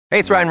Hey,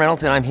 it's Ryan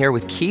Reynolds, and I'm here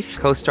with Keith,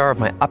 co-star of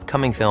my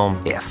upcoming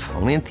film, If,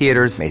 only in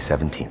theaters May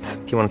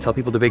 17th. Do you want to tell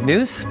people the big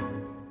news?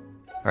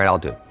 All right, I'll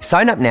do it.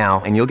 Sign up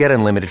now and you'll get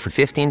unlimited for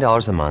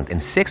 $15 a month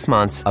and 6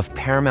 months of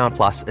Paramount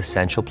Plus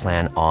Essential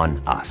Plan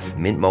on us.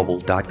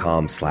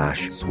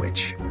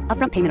 MintMobile.com/switch.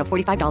 Upfront payment of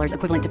 $45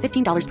 equivalent to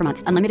 $15 per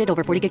month. Unlimited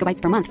over 40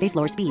 gigabytes per month. Face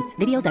lower speeds.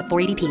 Videos at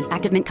 480p.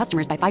 Active Mint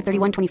customers by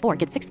 531.24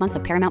 get 6 months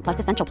of Paramount Plus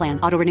Essential Plan.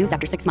 Auto renews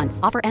after 6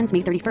 months. Offer ends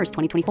May 31st,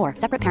 2024.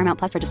 Separate Paramount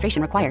Plus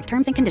registration required.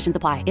 Terms and conditions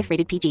apply if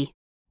rated PG.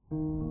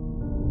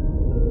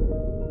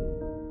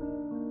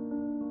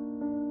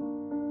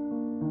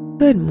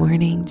 Good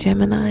morning,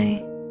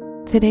 Gemini.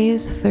 Today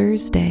is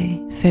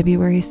Thursday,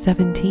 February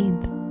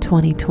 17th,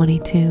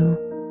 2022.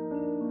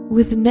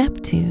 With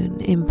Neptune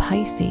in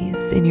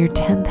Pisces in your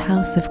 10th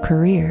house of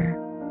career,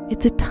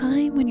 it's a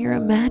time when your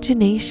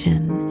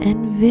imagination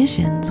and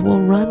visions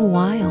will run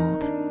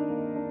wild.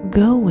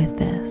 Go with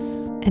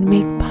this and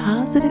make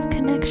positive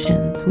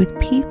connections with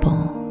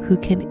people who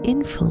can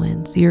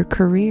influence your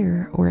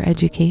career or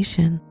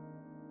education.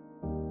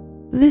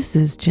 This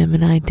is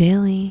Gemini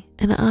Daily,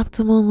 an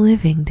optimal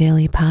living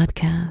daily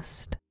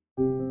podcast.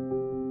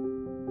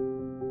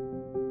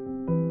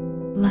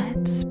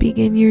 Let's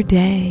begin your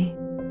day.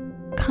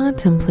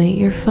 Contemplate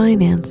your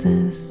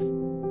finances.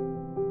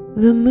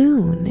 The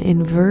moon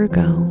in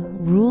Virgo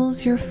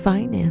rules your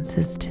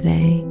finances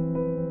today,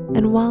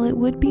 and while it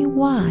would be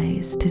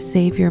wise to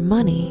save your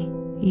money,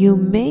 you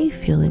may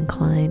feel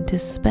inclined to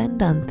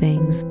spend on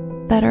things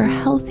that are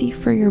healthy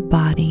for your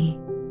body.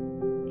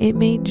 It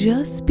may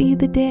just be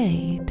the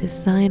day to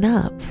sign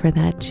up for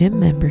that gym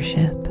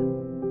membership.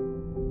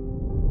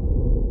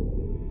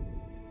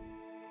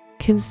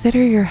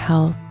 Consider your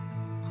health.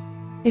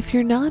 If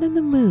you're not in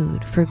the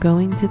mood for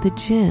going to the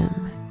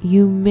gym,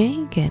 you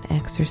may get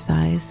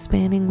exercise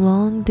spanning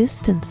long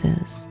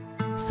distances,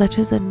 such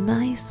as a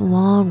nice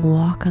long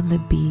walk on the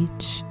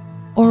beach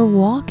or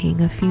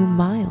walking a few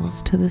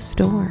miles to the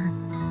store.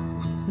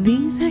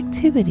 These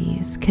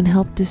activities can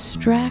help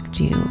distract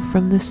you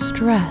from the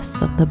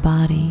stress of the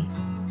body.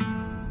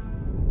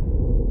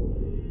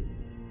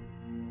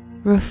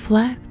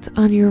 Reflect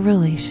on your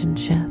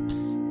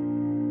relationships.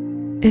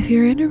 If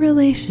you're in a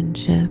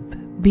relationship,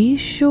 be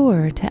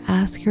sure to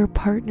ask your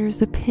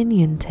partner's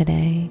opinion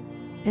today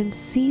and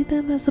see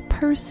them as a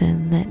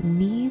person that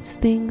needs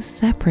things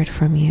separate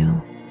from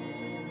you.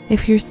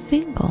 If you're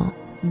single,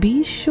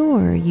 be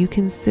sure you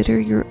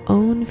consider your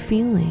own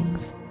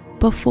feelings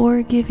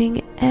before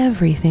giving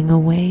everything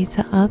away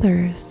to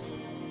others.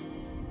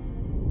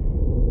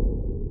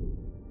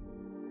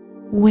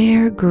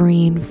 Wear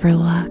green for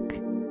luck.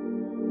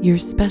 Your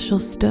special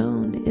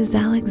stone is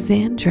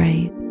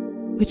alexandrite,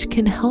 which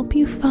can help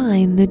you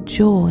find the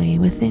joy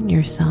within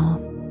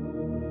yourself.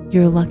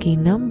 Your lucky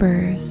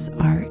numbers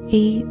are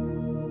 8,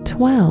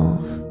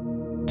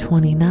 12,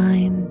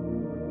 29,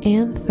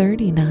 and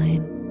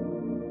 39.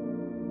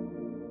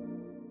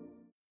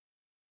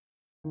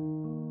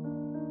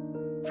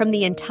 From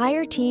the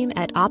entire team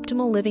at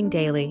Optimal Living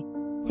Daily,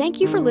 thank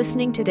you for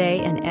listening today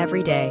and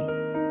every day.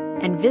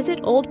 And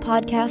visit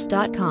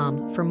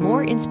oldpodcast.com for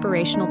more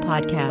inspirational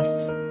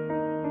podcasts.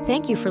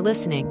 Thank you for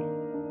listening.